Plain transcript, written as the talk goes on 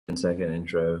10-second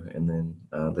intro and then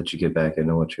let you get back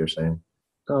into what you're saying.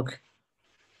 Okay.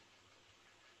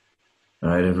 All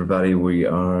right, everybody, we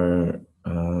are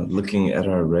looking at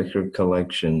our record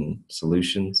collection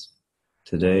solutions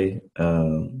today.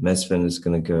 Mesfin is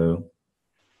going to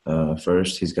go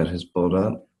first. He's got his pulled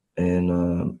up,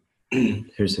 and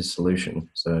here's his solution.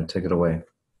 So take it away.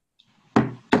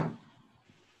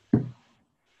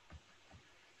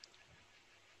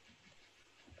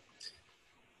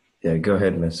 Yeah, go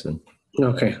ahead, Mesfin.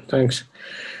 Okay, thanks.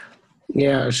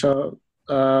 Yeah, so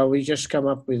we just come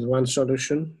up with one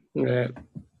solution.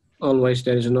 Always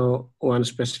there is no one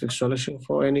specific solution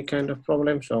for any kind of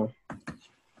problem. So,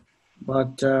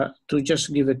 but to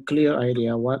just give a clear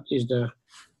idea what is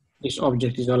this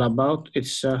object is all about,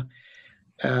 it's a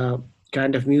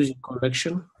kind of music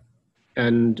collection,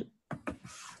 and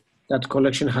that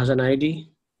collection has an ID,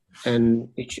 and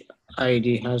each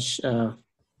ID has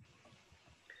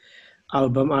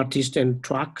album, artist, and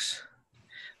tracks,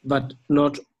 but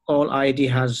not all ID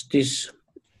has this,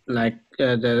 like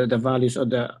the values or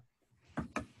the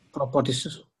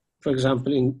properties. For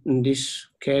example, in this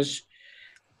case,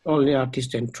 only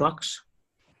artist and tracks.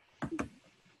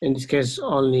 In this case,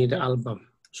 only the album.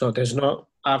 So there's no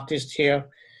artist here,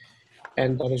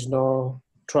 and there is no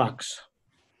tracks.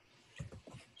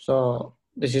 So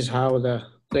this is how the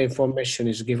information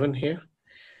is given here.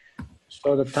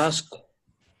 So the task,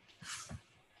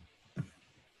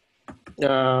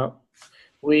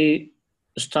 we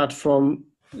start from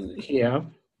here.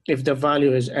 If the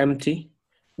value is empty,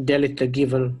 delete the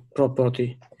given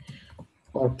property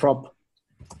or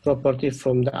property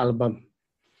from the album.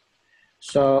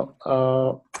 So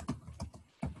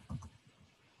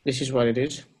this is what it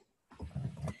is.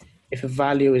 If a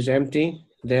value is empty,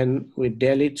 then we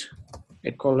delete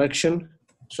a collection.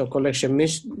 So collection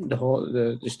means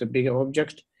just the bigger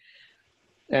object,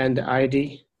 and the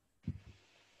ID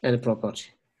and the property.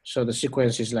 So the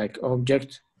sequence is like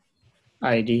object,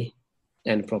 ID,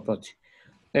 and property.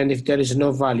 And if there is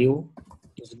no value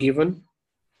is given,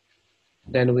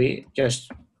 then we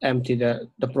just empty the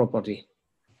property.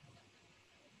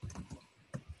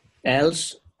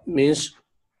 Else means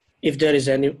if there is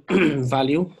any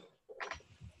value,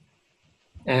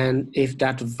 and if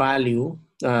that value,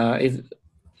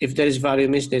 if there is value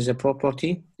means there's a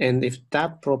property, and if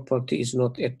that property is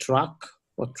not a track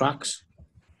or tracks,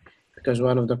 because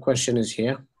one of the question is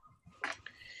here,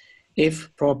 if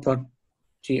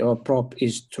property or prop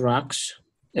is tracks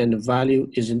and value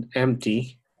isn't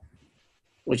empty,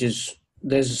 which is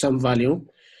there's some value,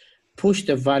 push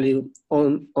the value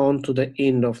on to the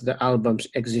end of the album's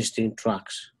existing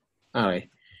tracks. All right.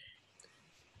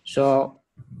 So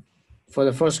for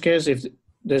the first case, if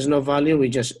there's no value, we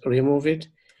just remove it.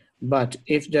 But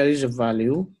if there is a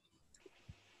value,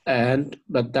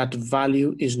 but that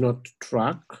value is not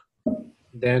track,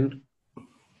 then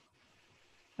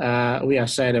we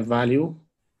assign a value.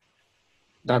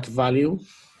 That value,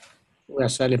 we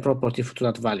assign a property to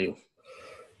that value.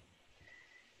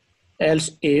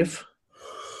 Else, if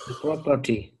the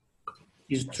property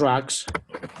is tracks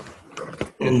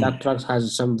and that tracks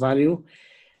has some value,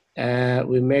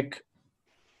 we make,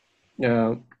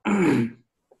 of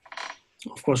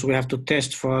course, we have to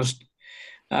test first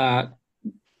that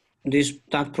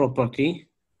property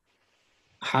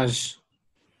has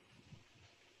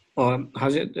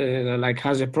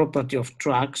a property of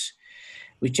tracks.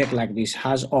 We check like this,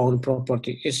 has own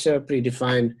property. It's a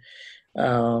predefined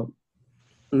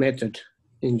method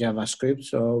in JavaScript.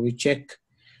 So we check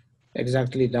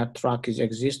exactly that track is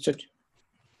existed.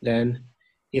 Then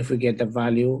if we get the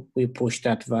value, we push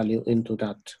that value into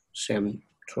that same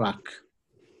track.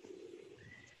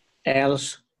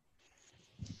 Else,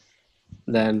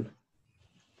 then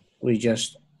we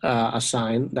just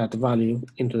assign that value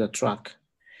into the track.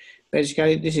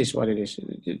 Basically, this is what it is.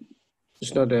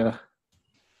 It's not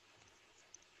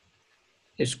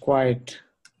it's quite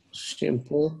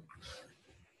simple,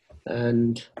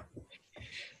 and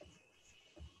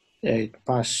it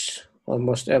passes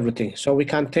almost everything. So we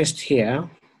can test here.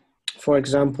 For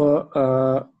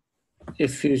example,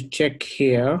 if you check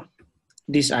here,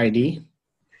 this ID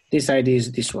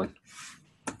is this one.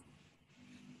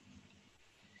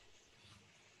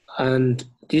 And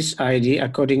this ID,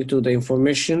 according to the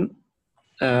information,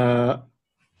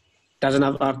 doesn't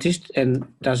have artist and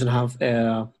doesn't have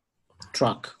a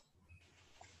track.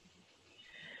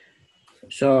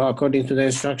 So according to the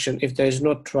instruction, if there is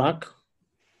no track,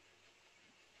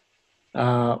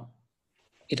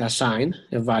 it assigns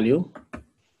a value.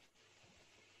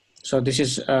 So this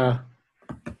is a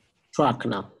track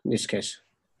now in this case,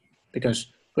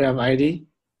 because we have ID,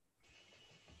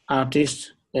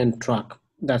 artist, and track.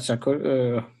 That's a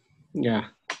yeah,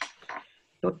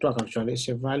 not track actually, it's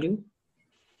a value.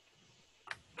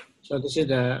 So this is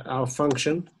our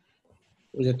function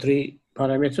with the 3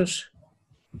 parameters.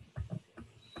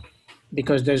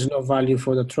 Because there's no value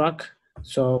for the track,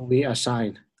 so we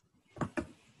assign.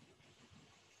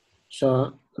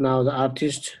 So now the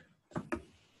artist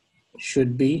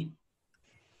should be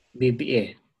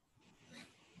BBA.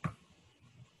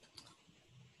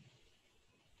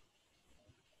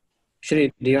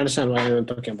 Shri, do you understand what I'm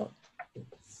talking about?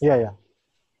 Yeah.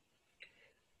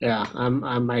 Yeah,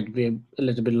 I might be a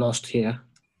little bit lost here.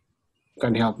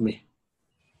 Can you help me?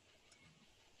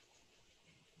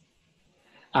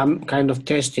 I'm kind of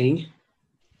testing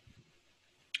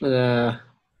the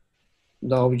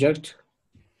object,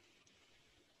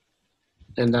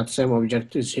 and that same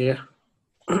object is here.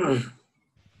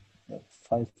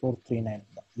 5439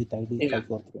 with ID Yeah.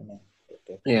 5439.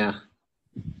 Okay. Yeah.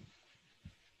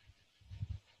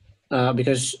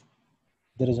 Because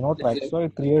there is no track, so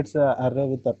it creates an array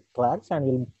with the tracks and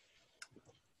will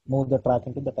move the track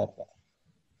into the array,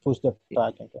 push the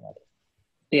track into an array.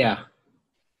 Yeah.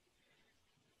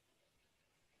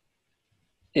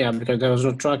 Yeah, because there was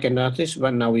no track in artist,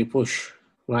 but now we push,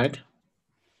 right?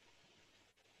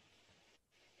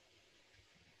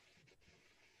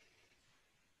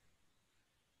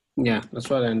 Yeah, that's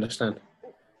what I understand.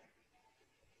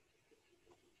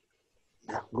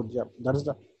 Yeah, good job. That is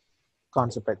the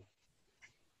concept.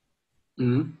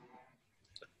 Mm-hmm.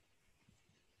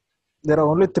 There are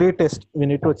only 3 tests. We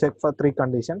need to check for 3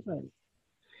 conditions.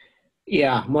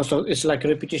 Yeah, most of it's like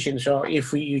repetition. So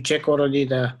if you check already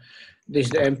the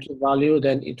empty value,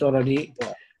 then it already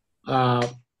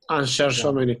answers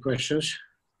so many questions.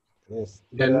 Yes,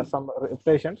 there are some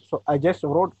repetitions. So I just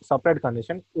wrote separate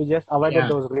condition. We just avoided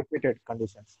those repeated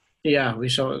conditions. Yeah, we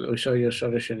saw your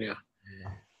solution. Yeah.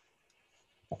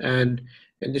 And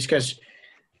in this case,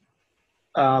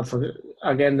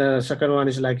 again, the second one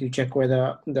is like you check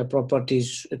whether the property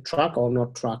is a track or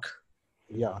not track.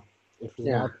 Yeah. If it's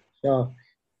not. So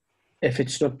if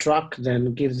it's not track,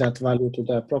 then give that value to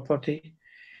the property.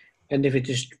 And if it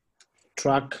is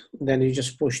track, then you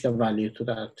just push the value to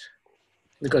that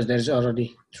because there's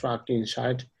already track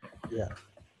inside. Yeah.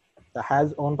 The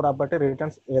has own property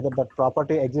returns whether that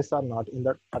property exists or not in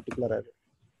that particular array.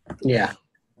 Yeah.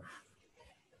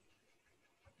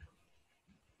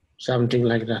 Something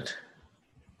like that.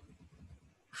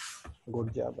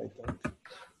 Good job, I think.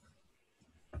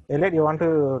 Elliot, you want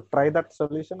to try that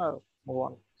solution or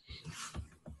move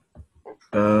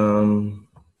on?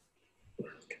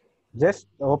 Just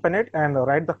open it and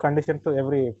write the condition to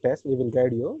every test. We will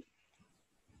guide you.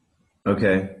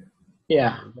 Okay.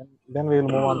 Yeah. Then we will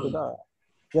move on to the.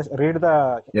 Just read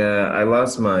the. Yeah, I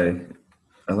lost my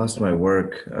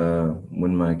work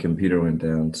when my computer went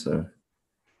down. So.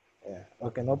 Yeah.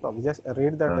 Okay, no problem. Just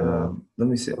read that. Let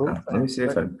me see. Let me see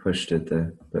if I pushed it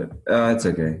there, but it's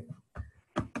okay.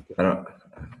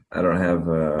 I don't have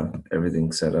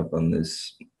everything set up on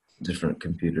this different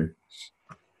computer,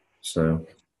 so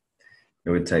it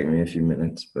would take me a few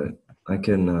minutes. But I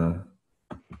can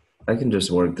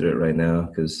just work through it right now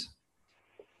because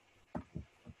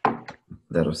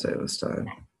that'll save us time.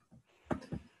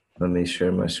 Let me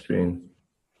share my screen.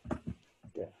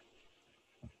 Okay.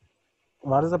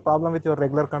 What is the problem with your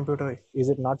regular computer? Is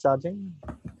it not charging?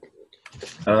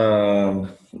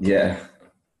 Yeah.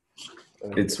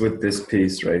 It's with this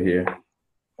piece right here.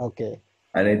 Okay.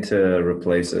 I need to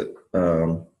replace it.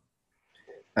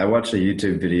 I watched a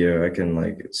YouTube video. I can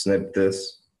like snip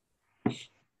this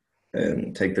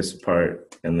and take this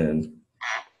apart, and then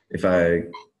if I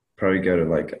probably go to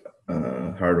like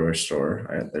a hardware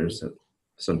store, there's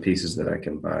some pieces that I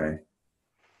can buy,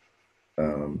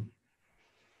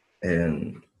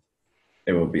 and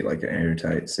it will be like an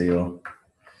airtight seal,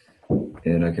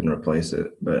 and I can replace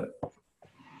it. But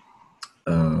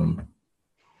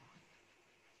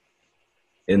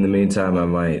in the meantime, I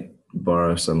might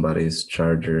borrow somebody's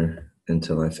charger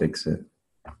until I fix it.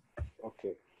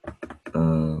 Okay.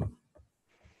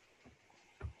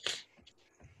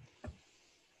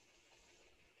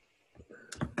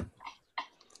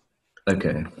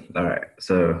 Okay. All right.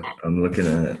 So I'm looking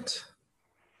at.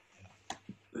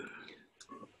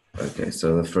 Okay.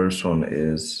 So the first one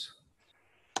is.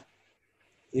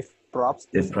 If props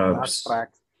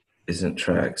isn't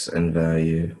tracks and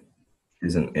value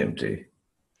isn't empty.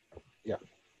 Yeah.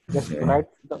 Just write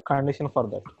the condition for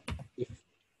that.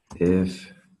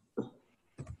 If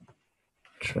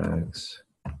tracks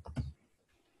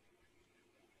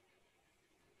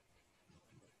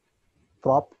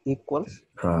prop equals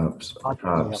props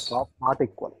prop not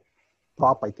equal.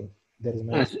 Prop, I think there is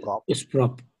no prop. It's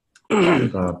prop.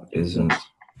 Prop isn't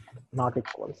not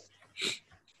equals.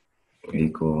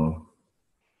 equal.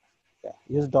 Yeah,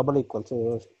 use double equal.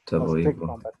 So Double strict equal.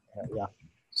 format. Yeah,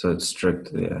 So it's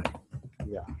strict, yeah.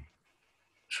 yeah.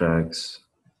 Tracks,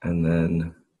 and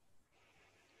then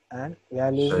And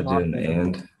value should is I do not an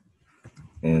empty.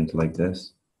 and like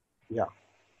this, Yeah,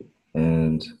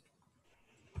 and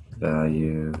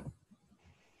value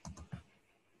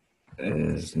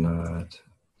is not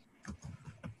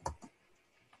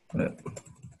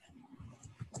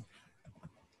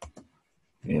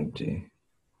empty.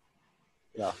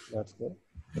 yeah, that's good.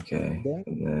 Okay, Then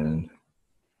and then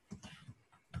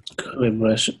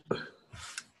Refresh.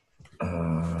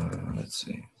 let's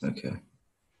see. Okay.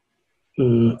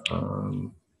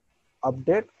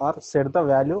 update or set the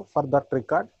value for that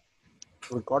record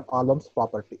albums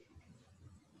property.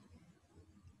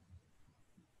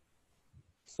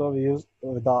 So we use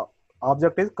the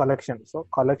object is collection. So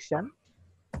collection,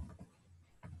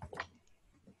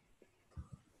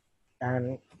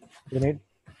 and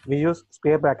we use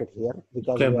square bracket here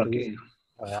because we are using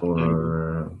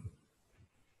For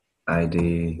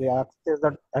ID. we access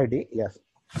that ID. Yes.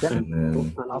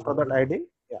 Then after that ID,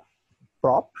 yeah,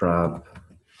 prop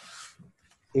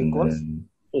equals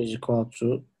is equal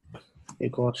to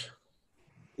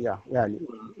yeah value.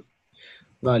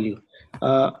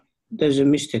 There's a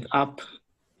mistake up.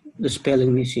 The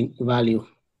spelling missing value.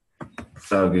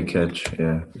 Oh, good catch.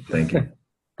 Yeah, thank you.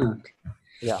 Okay.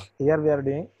 Yeah, here we are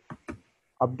doing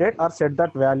update or set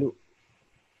that value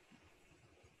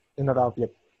in that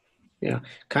object. Yeah.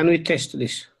 Can we test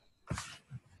this?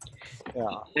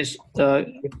 Yeah.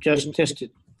 Just test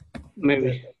it.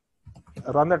 Maybe.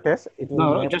 Run the test. It will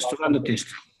No, just run the test.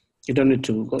 You don't need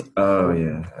to go. Oh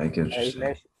yeah, I get what you're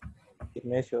saying. It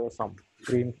may show some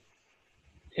green.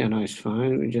 Yeah, no, it's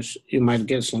fine. You might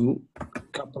get some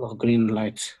couple of green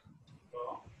lights.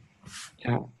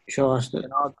 Yeah, show us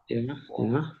that. Yeah.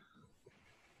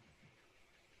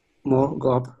 More,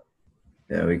 go up.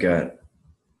 Yeah, we got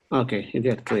Okay, you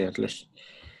get 3 at least.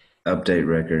 update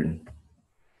record.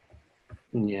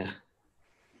 Yeah.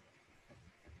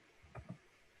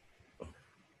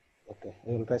 Okay,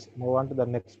 we will move on to the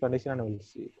next condition and we'll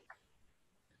see.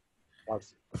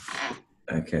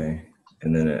 Okay,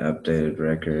 and then an updated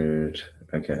record.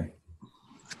 Okay.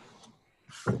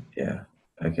 Yeah.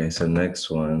 Okay, so next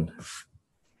one.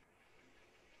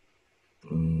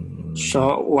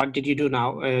 So what did you do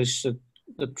now? Is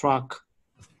the track,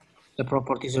 the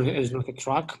properties is not a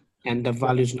track, and the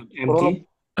value is not empty.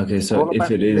 Okay, so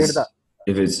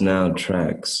if it's now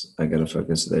tracks, I gotta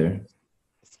focus there.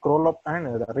 Scroll up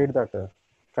and read that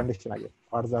condition again.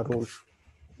 What's the rule?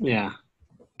 Yeah,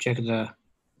 check the.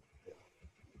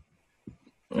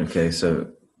 Okay,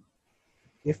 so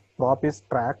if prop is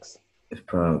tracks. If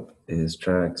prop is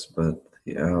tracks, but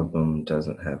the album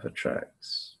doesn't have a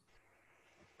tracks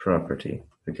property.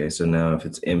 Okay, so now if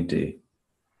it's empty.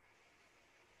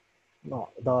 No,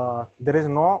 there is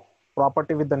no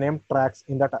property with the name tracks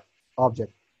in that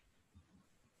object.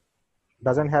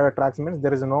 Doesn't have a tracks means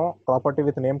there is no property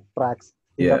with name tracks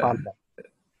in that album.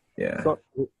 Yeah. So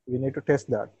we need to test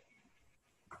that.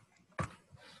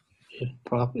 If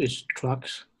prop is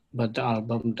tracks, but the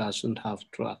album doesn't have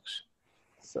tracks.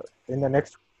 So in the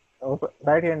next,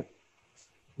 write in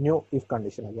new if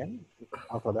condition again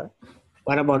after that.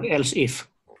 What about else if?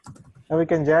 And we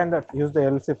can join that, use the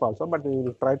else if also, but we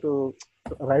will try to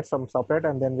write some separate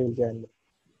and then we'll join.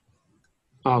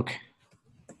 Okay.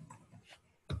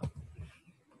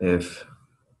 If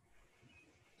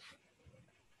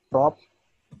prop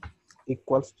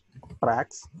equals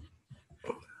tracks.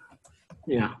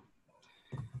 Yeah.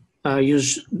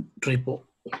 Use triple.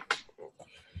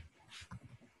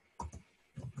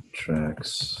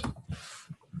 Tracks.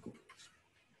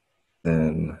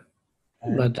 Then.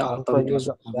 But the album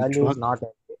the value is not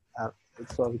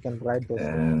empty. So we can write this.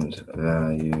 And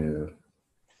value.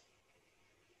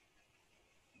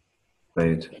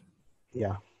 Wait.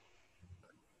 Yeah.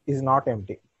 Is not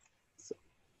empty. So,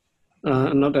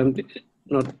 not empty.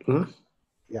 Not.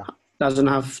 Yeah. Doesn't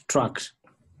have tracks.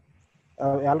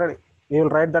 Already, we will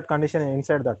write that condition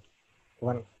inside that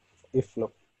one if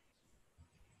look.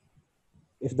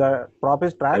 If the prop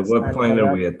is tracks. At what point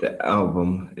are we at the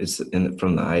album? It's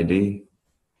from the ID.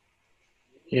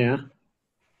 Yeah.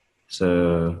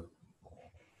 So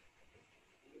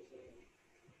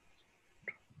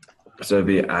it'd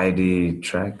be ID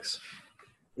tracks.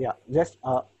 Yeah, just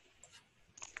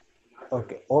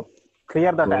okay.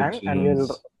 Clear that and we'll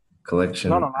collection.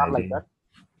 No, not ID. like that.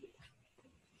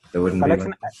 It wouldn't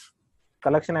collection be like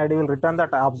collection ID will return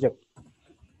that object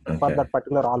for that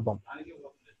particular album.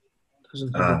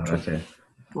 Okay. okay.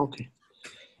 Okay.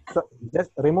 So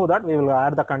just remove that. We will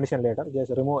add the condition later.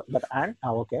 Just remove that and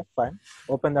okay, fine.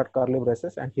 Open that curly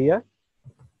braces and here,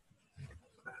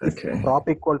 Okay. if prop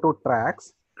equal to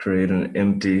tracks Create an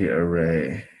empty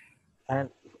array. and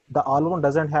the album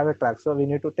doesn't have a track, so we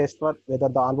need to test for whether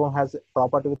the album has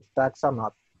property with tracks or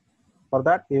not. For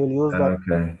that, we will use the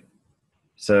Okay.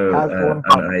 So has own an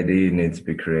property. ID needs to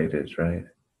be created, right?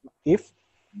 If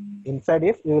inside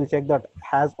if we will check that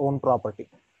has own property.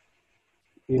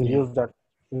 We will use that.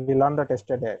 We learn the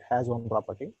tested has own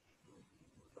property.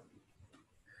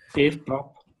 If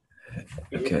prop.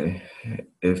 Okay.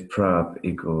 If prop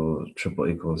triple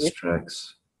equals If-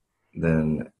 tracks,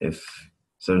 then if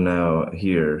so now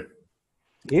here.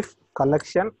 If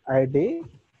collection ID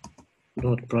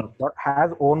Not prop. dot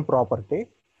has own property,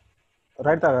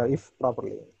 write the if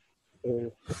properly.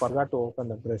 We forgot to open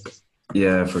the braces.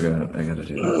 Yeah, I forgot. I gotta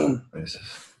do that.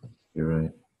 Basis. You're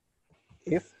right.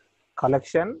 If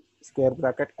collection square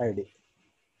bracket ID.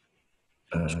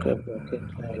 Square bracket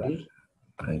ID.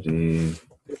 ID.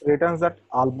 It returns that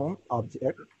album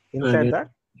object. Inside And that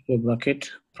square bracket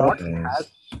dot prop.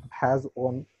 has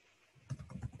own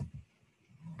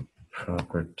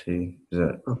Property. Is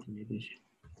that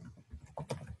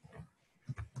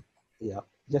yeah.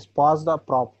 Just pause the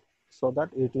prop so that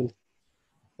it will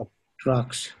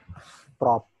tracks.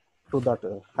 prop to that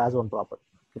has own property.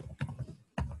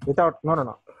 Without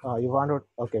no. You want to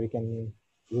okay? We can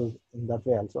use in that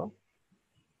way also.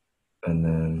 and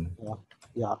then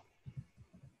Yeah.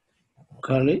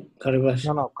 Curly brace.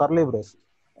 No, curly brace.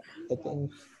 I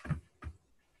think.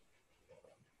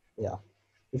 Yeah.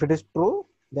 If it is true,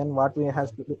 then what we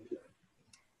has to do?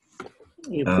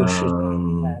 You push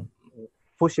it.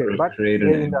 Push it. But create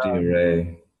an empty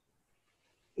array.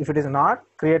 if it is not,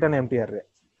 create an empty array.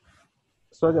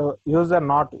 So the user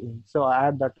not in. So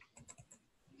add that.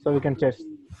 So we can test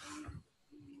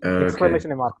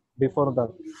exclamation mark before the.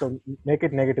 So make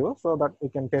it negative so that we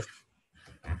can test.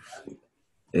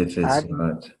 If it's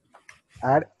not.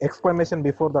 Add exclamation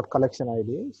before that collection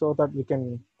ID so that we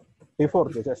can before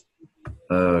the just.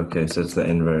 Okay, so it's the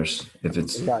inverse. If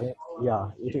it's Yeah,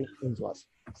 it is inverse.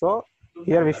 So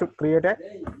here we should create a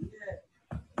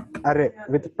array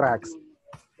with tracks.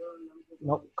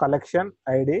 No collection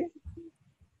ID.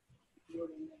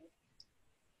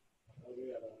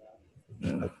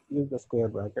 Use the square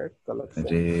bracket collection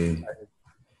ID,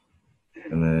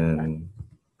 and then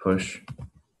push.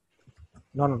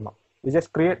 No. We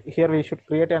just create here. We should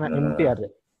create an empty array.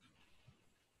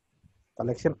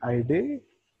 Collection ID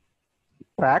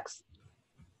tracks.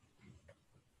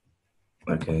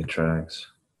 Okay, tracks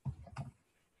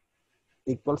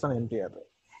Equals an empty array.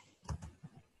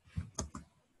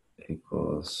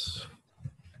 equals.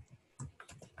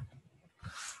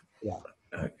 Yeah.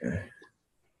 Okay.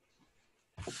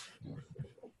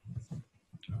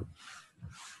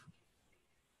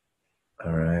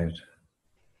 All right.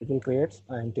 It will create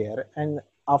an empty array, and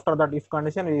after that if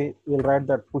condition we will write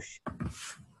that push.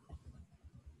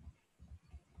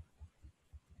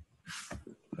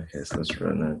 Okay, so let's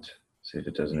run it. See if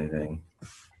it does anything.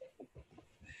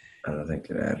 I don't think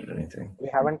it added anything. We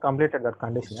haven't completed that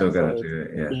condition. Still gotta so do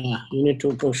it. Yeah. Yeah, you need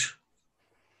to push.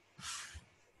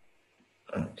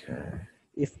 Okay.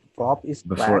 if prop is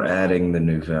Before tracks, adding the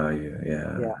new value.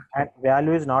 Yeah. and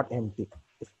value is not empty.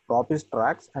 If prop is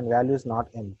tracks and value is not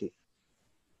empty,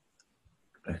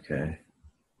 Okay.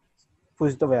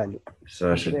 push the value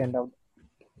So I to the should end of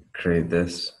create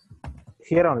this.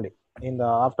 here only in the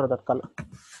after that color.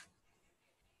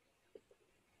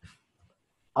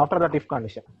 After that if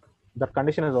condition, that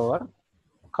condition is over.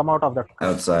 Come out of that.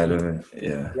 Outside of it.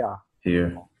 Yeah. Yeah.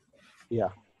 Here. Yeah.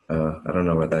 I don't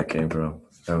know where that came from.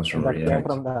 That was from That React. came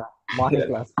from the morning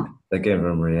class. That came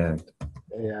from React.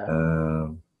 Yeah.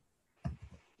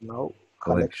 Now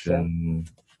collection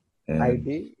and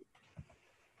ID.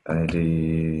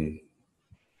 ID.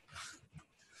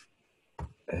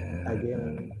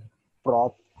 Again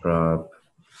prop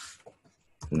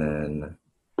and then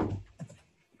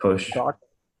push dot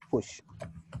push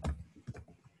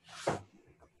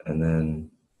and then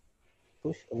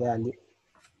push value.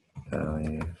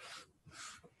 value.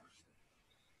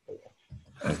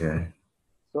 Okay.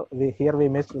 So here we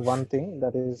missed one thing,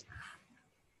 that is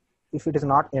if it is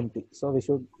not empty. So we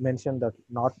should mention that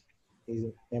not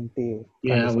is empty.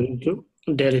 Yeah, condition. we need to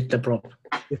delete the prop.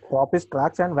 If prop is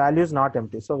tracks and value is not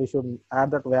empty, so we should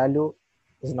add that value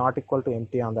is not equal to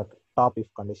empty on that top if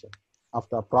condition.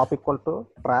 After prop equal to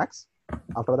tracks,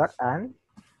 after that and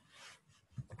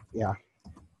yeah,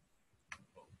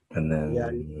 And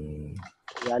then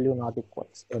value not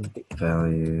equals empty.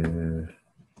 value.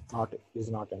 Not is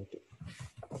not empty.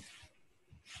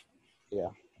 Yeah.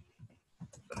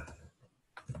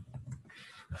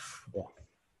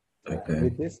 Okay.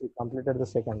 With this, we completed the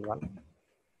second one.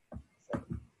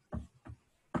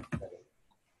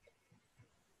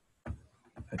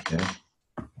 Okay.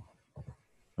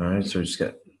 All right, so we just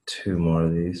got 2 more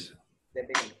of these.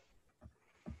 Okay.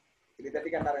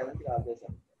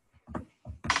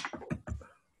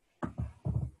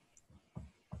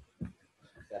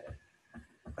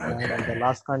 And the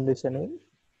last condition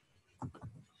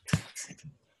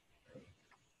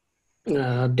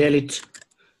is delete.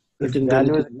 if Nothing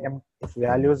value is deleted. if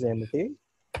value is empty.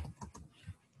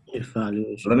 If value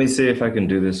is Let me see if I can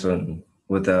do this one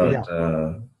without.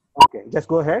 Yeah. Okay, just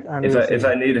go ahead and If we'll if see.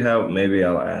 I need help, maybe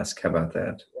I'll ask. How about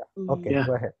that? Okay, Yeah.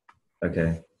 go ahead.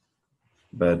 Okay.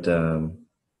 But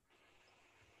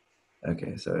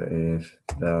okay, so if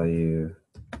value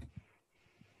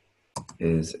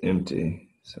is empty,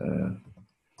 so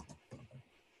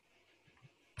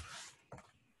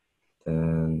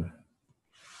then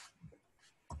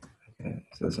okay,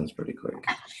 so this one's pretty quick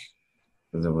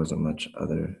because there wasn't much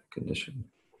other condition.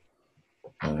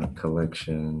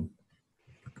 Collection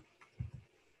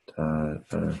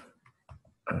dot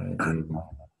ID,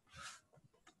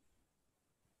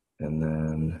 and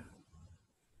then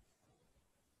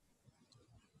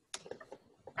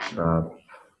drop,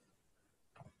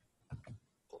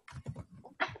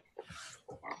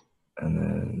 and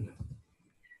then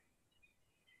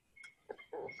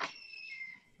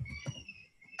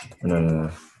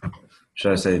no.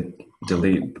 Should I say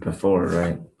delete before,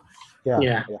 right?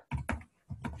 Yeah.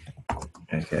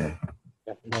 Okay.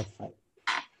 Yeah, that's fine.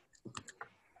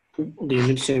 Do you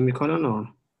need semicolon or?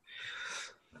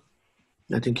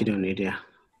 I think you don't need, yeah.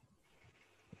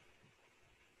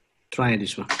 Try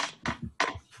this one.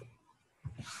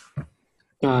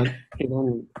 You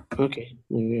don't, okay,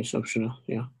 maybe it's optional,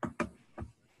 yeah.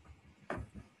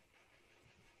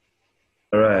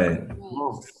 All right.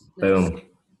 Boom.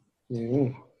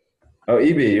 Oh,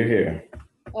 EB, you're here.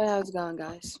 Oh, how's it going,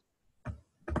 guys?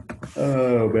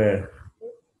 Oh man.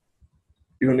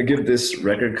 You want to give this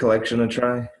record collection a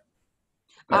try?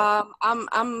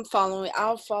 I'm following.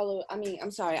 I'll follow. I mean,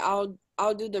 I'm sorry. I'll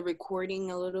do the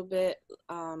recording a little bit.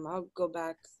 I'll go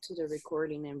back to the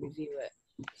recording and review it.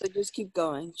 So just keep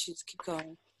going. Just keep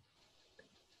going.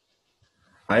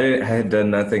 I had done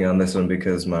nothing on this one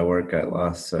because my work got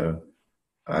lost, so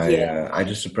I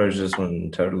just approached this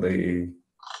one totally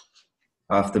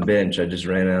off the bench. I just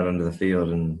ran out onto the field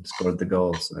and scored the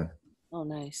goal. So Oh,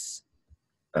 nice.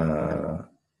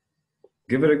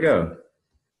 give it a go.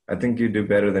 I think you do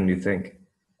better than you think.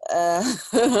 Give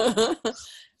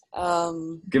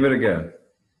it a go.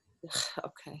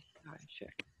 Okay. All right. Sure.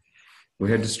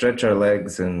 We had to stretch our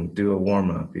legs and do a warm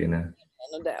up. You know.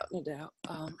 No doubt. No doubt.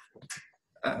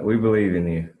 We believe in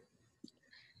you.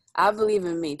 I believe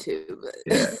in me too. But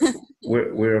Yeah,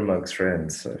 we're amongst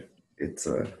friends, so it's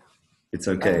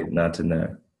okay not to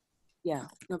know. Yeah,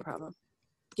 no problem.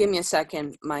 Give me a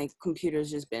second. My computer's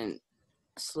just been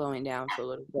slowing down for a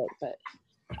little bit, but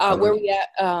where we at?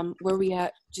 Where we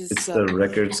at? Just It's the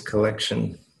records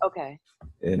collection okay.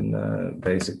 in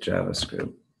basic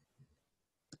JavaScript.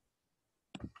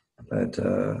 But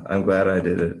I'm glad I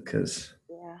did it because.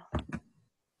 Yeah.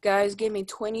 Guys, give me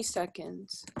 20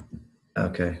 seconds.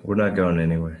 Okay, we're not going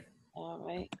anywhere. All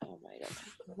right.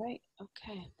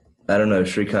 Okay. I don't know.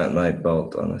 Shrikant might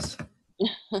bolt on us.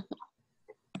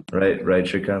 Right,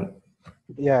 Shrikant?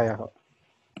 Yeah.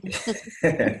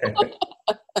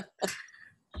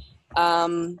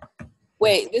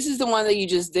 Wait, this is the one that you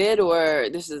just did, or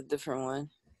this is a different one?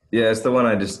 Yeah, it's the one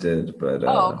I just did, but okay.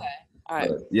 All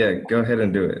right. yeah, go ahead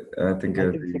and do it. I think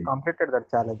She completed that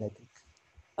challenge, I think.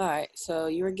 All right. So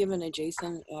you were given a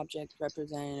JSON object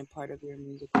representing a part of your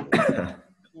musical.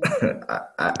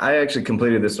 I actually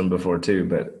completed this one before too,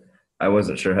 but I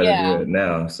wasn't sure how to do it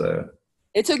now, so.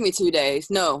 It took me 2 days.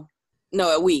 No,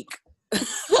 a week.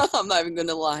 I'm not even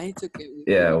gonna lie. It took me a week.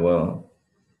 Yeah, well,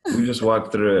 we just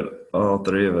walked through it, all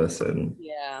 3 of us, and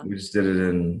we just did it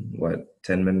in,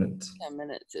 10 minutes? 10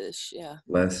 minutes-ish, yeah.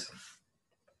 Less.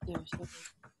 The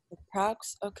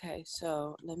procs, okay,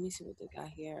 so let me see what they got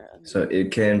here. So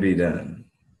it can be done.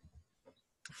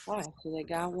 All right, so they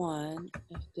got one.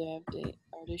 If they update,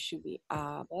 artist should be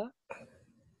ABBA.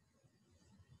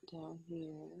 Down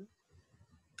here.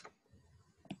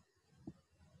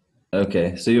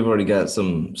 Okay, so you've already got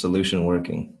some solution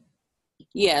working.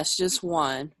 Yes, just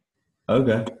one.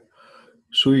 Okay,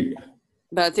 sweet.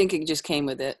 But I think it just came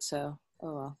with it, so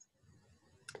oh well.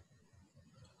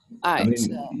 All right,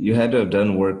 so you had to have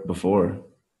done work before.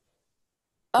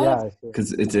 Oh, Yeah.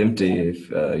 Because it's empty if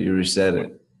you reset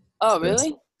it. Oh,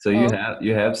 really? So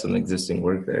you have some existing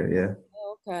work there, yeah.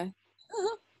 Oh, okay.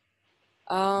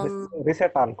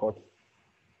 Reset all code.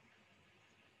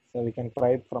 So we can try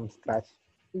it from scratch.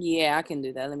 Yeah, I can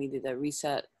do that. Let me do that.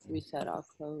 Reset all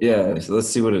code. Yeah, so let's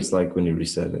see what it's like when you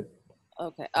reset it.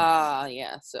 Okay.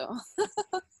 Yeah. So,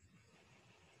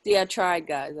 see, I tried,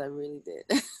 guys. I really did.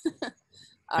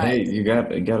 All Hey, right. you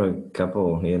got a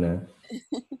couple, you know.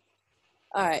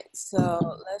 All right. So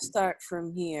let's start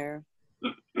from here.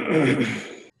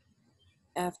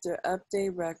 After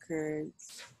update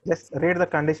records. Just read the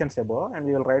conditions above, and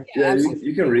we will write. Yeah, Yeah,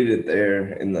 you can read it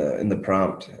there in the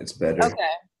prompt. It's better. okay.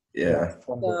 Yeah.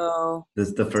 From the So This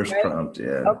is the first Right. prompt,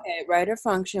 yeah. okay, write a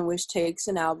function which takes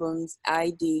an album's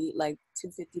ID like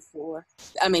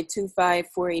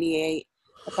 25488,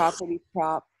 a property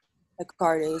prop, a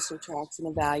artist subtracts in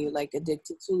a value like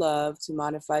addicted to love to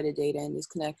modify the data in this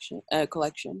collection.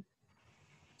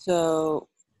 So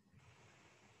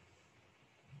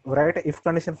write a if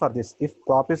condition for this. If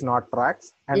prop is not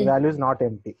tracks and Mhm. value is not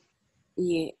empty.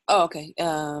 yeah. Oh, okay.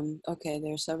 Okay.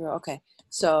 There's several. Okay.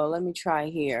 So let me try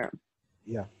here.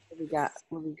 Yeah. What we got?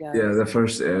 What we got? Yeah, the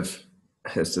first if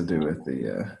has to do with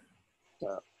So,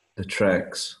 the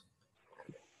tracks.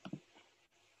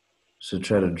 So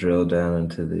try to drill down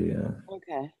into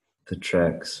okay. the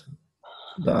tracks,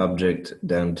 the object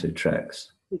down to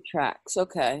tracks. The tracks.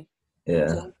 Okay. Yeah.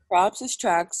 So props is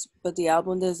tracks, but the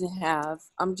album doesn't have.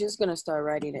 I'm just gonna start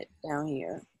writing it down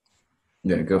here.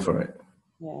 Yeah, go for it.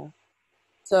 Yeah.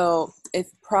 So if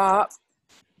prop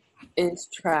is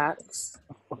tracks,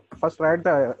 First write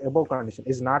the above condition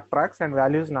is not tracks and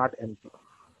value is not empty.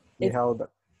 We If- have the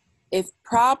if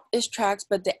prop is tracks,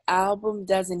 but the album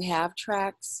doesn't have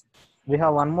tracks. we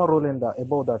have one more rule in the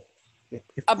above that if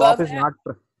Above prop is that? not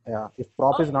if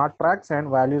prop is not tracks and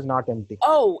value is not empty.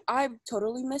 Oh, I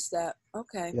totally missed that.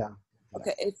 Okay. Yeah.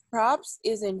 Okay. If props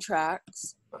is in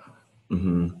tracks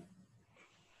Mm-hmm.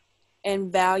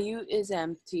 and value is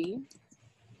empty.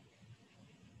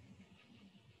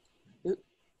 Oop.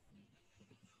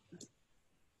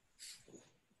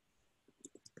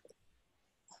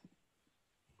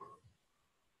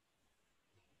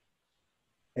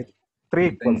 Three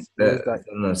equals. Use That's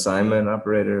the an assignment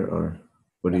operator, or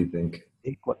what do you think?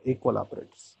 equal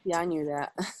operators. Yeah, I knew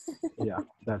that. Yeah,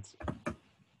 that's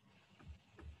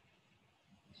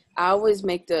I always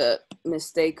make the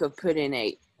mistake of putting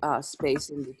a space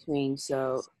in between,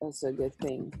 so that's a good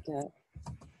thing. so.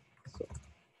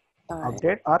 All right.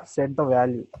 Update or set the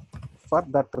value for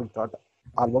that record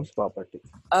album's property.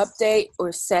 Update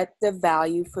or set the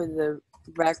value for the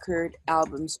record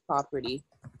album's property.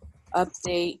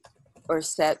 Update or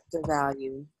set the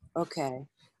value. Okay.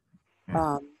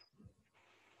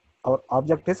 Our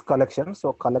object is collection,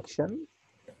 so collection.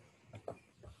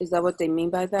 Is that what they mean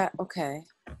by that? Okay.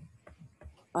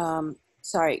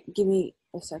 Sorry, give me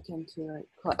a second to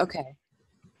okay.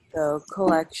 So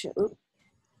collection.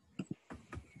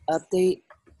 Update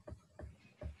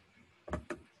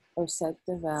or set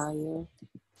the value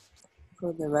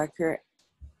for the record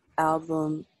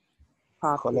album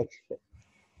property.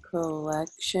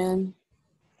 Collection.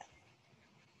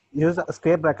 Use a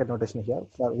square bracket notation here.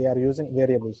 So we are using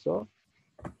variables, so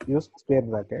use square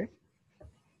bracket.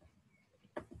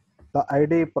 The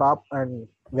ID, prop, and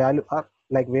value are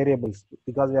like variables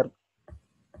because we are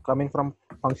coming from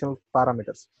functional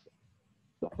parameters.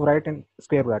 So write in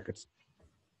square brackets.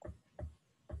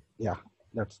 Yeah,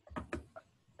 that's.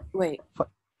 Wait.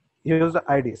 Use the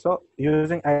ID. So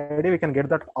using ID, we can get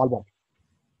that album.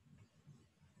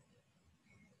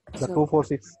 The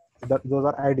 246, those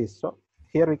are IDs. So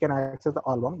here we can access the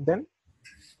album, then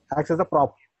access the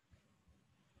prop.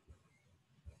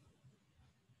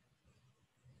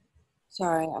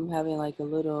 Sorry, I'm having like a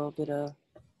little bit of,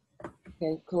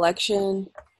 okay, collection,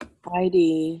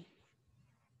 ID.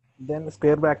 Then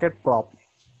square bracket prop.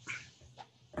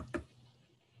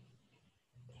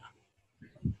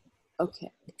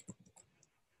 Okay.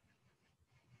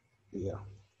 Yeah.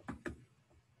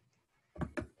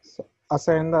 So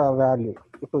assign the value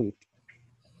to it.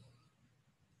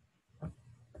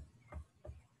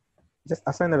 Just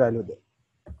assign the value there.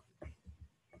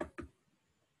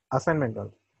 Assignment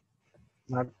one,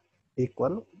 not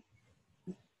equal.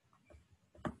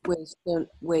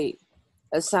 Wait,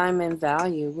 assignment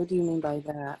value. What do you mean by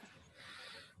that?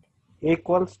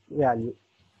 Equals value.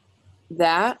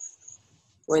 That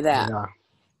or that? Yeah.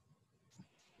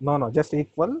 No, just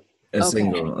equal. A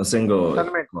single.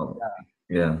 Assignment. Well,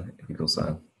 yeah, equal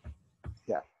sign.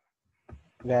 Yeah.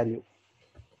 Value.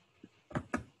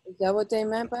 Is that what they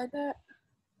meant by that?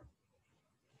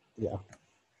 Yeah.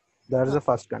 That is the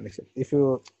first condition. If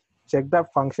you check the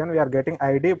function, we are getting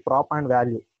ID, prop, and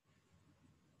value.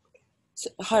 So,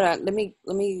 hold on. Let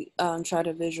me try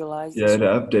to visualize Yeah, this. it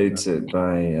updates it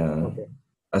by Okay.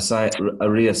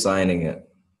 reassigning it.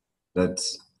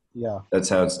 Yeah. That's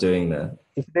how it's doing that.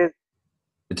 If it is,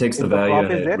 It takes the if the value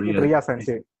prop and is there, it reassigns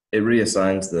it. it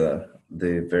reassigns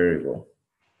the variable.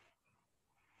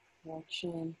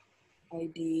 Collection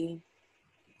ID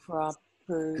prop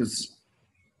per. Because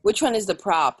Which one is the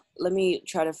prop? Let me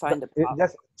try to find the prop.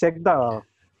 Just check the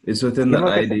it's within the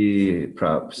invocation. ID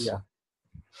props. Yeah.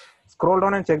 Scroll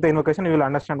down and check the invocation. You will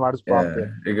understand what is prop Yeah,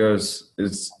 there. it goes.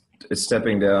 It's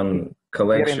stepping down Here in the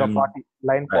collection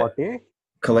line 40,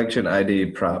 collection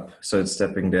ID prop. So it's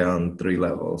stepping down 3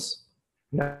 levels.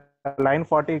 the line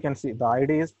 40, you can see the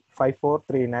ID is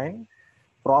 5439,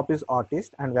 prop is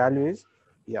artist, and value is,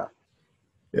 yeah.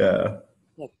 Yeah.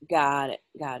 Got it.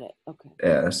 Okay.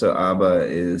 Yeah. So ABBA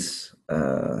is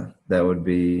that would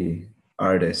be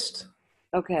artist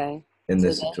Okay. in So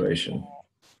this that- situation.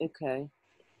 Okay.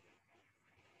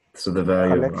 So the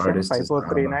value of Collection artist is ABBA.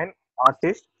 5439,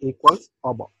 artist equals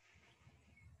ABBA.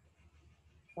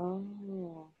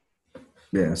 Oh.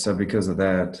 Yeah. So because of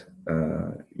that,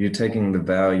 you're taking the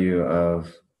value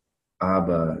of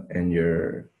ABBA and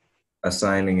you're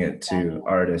assigning it to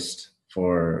artist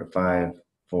for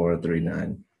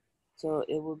 5439. So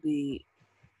it will be.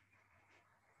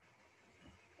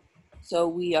 So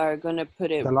we are gonna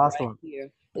put it The last right one.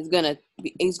 here. It's gonna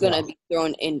be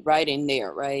thrown in right in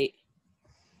there, right?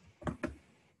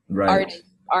 Right.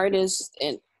 Artist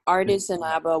and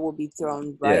ABBA will be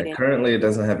thrown right in. Currently it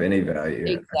doesn't have any value, I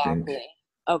think. Exactly.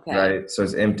 Okay. Right. So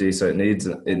it's empty. So it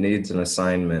needs an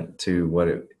assignment to what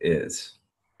it is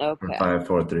for Okay.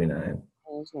 5439.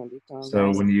 It's gonna be thrown So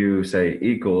right. when you say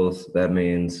equals, that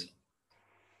means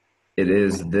it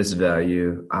is this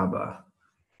value ABBA.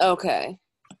 Okay.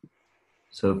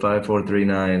 So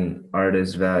 5439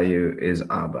 artist value is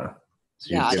ABBA.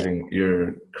 So Got it.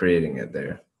 you're creating it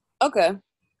there. Okay.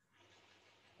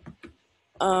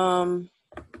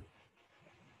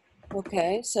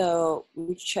 Okay, so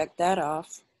we check that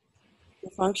off. The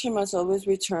function must always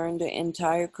return the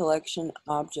entire collection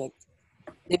object.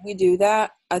 Did we do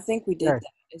that? I think we did Yeah.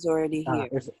 that. It's already here.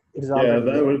 It's already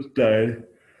there. was done.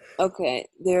 Okay,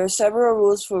 there are several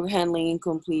rules for handling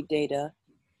incomplete data.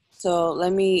 So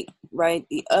let me write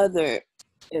the other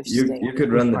if You statement.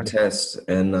 could run the condition. test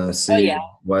and see yeah.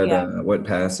 what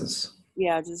passes.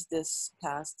 Yeah, just this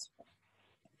passed.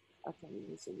 Okay,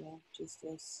 this again, just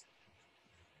this.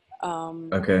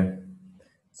 Okay,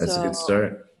 that's a good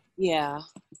start. Yeah.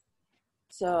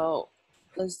 So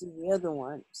let's do the other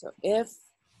one. So if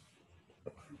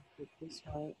this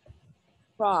way,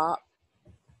 prop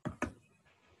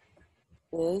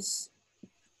is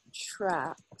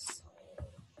tracks,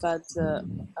 but the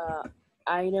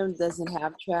item doesn't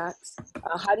have tracks.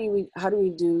 How do we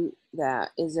do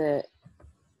that? Is it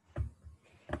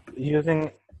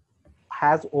Using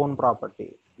has own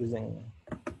property. You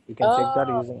can check that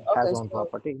using has okay, own so,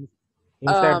 property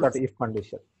inside um, that if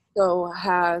condition. so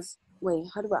has wait,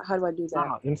 how do I do that?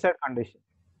 No, inside condition.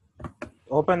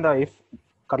 Open the if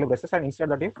curly braces and inside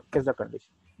that if is the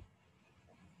condition.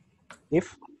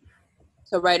 If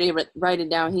So write it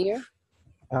down here.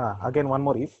 again one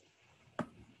more if.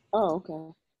 Oh, okay.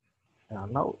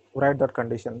 Now write that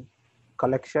condition.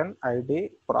 Collection ID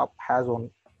prop has own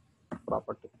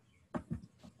property.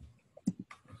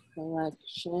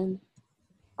 Collection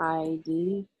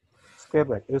ID. Square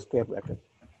bracket. Use square bracket.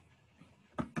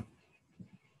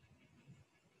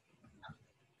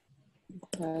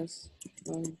 Has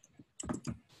own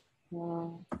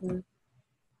property.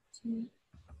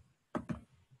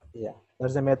 Yeah,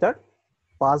 there's a method.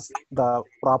 Pass the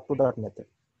prop to that method.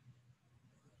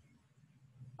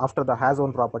 After the has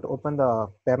own property, open the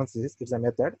parenthesis. It's a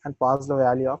method and pass the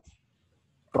value of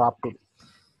prop to.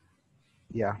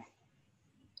 Yeah,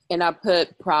 And I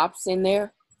put props in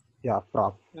there. yeah,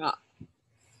 prop. Yeah.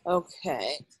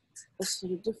 Okay. This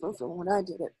is different from when I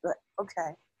did it, but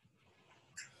okay.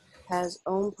 Has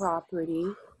own property.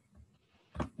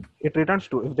 It returns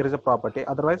true if there is a property.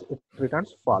 Otherwise, it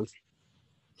returns false.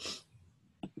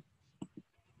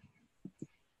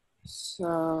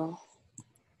 So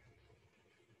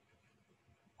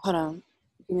hold on.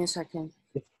 Give me a second.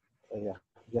 Yeah,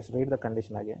 just read the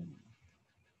condition again.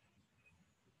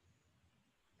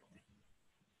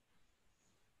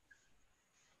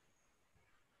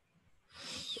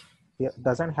 Here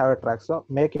doesn't have a track, so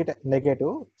make it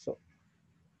negative. So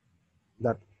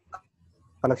that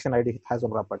collection ID has a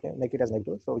property. Make it as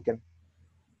negative, so we can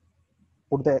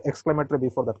put the exclamatory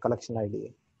before that collection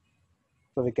ID,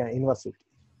 so we can inverse it.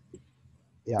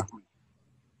 Yeah.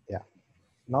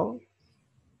 Now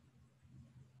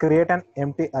create an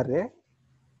empty array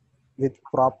with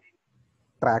prop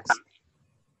tracks.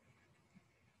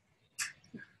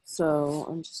 So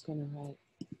I'm just gonna write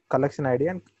Collection ID,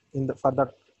 and for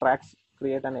the tracks,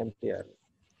 create an empty array.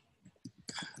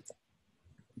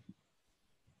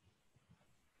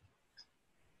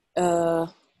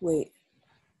 wait.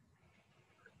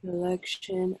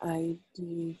 Collection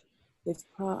ID if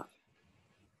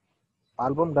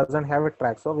Album doesn't have a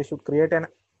track, so we should create an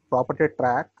property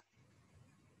track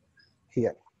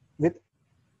here with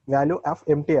value of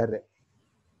empty array.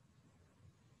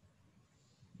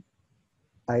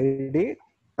 ID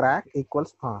track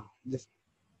equals just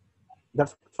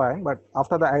that's fine, but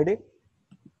after the ID,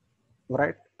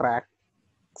 write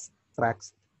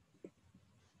tracks.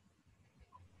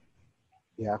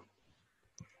 Yeah.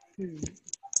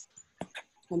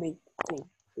 Let me think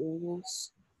through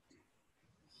this.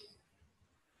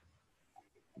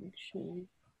 Collection.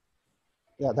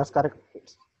 Yeah, that's correct.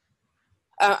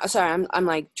 Sorry, I'm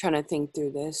like trying to think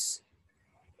through this.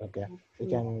 Okay, you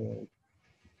can.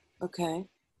 Okay.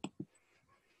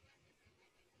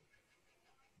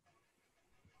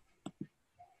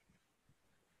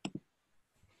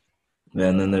 Yeah,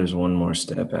 and then there's one more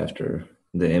step after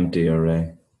the empty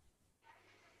array.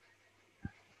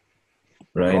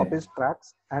 Right? Drop is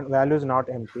tracks and value is not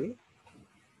empty.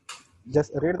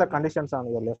 Just read the conditions on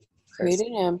your left side. Create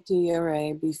an empty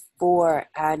array before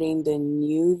adding the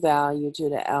new value to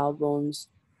the album's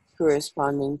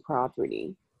corresponding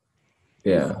property.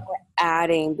 Yeah. Before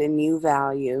adding the new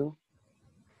value.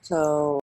 So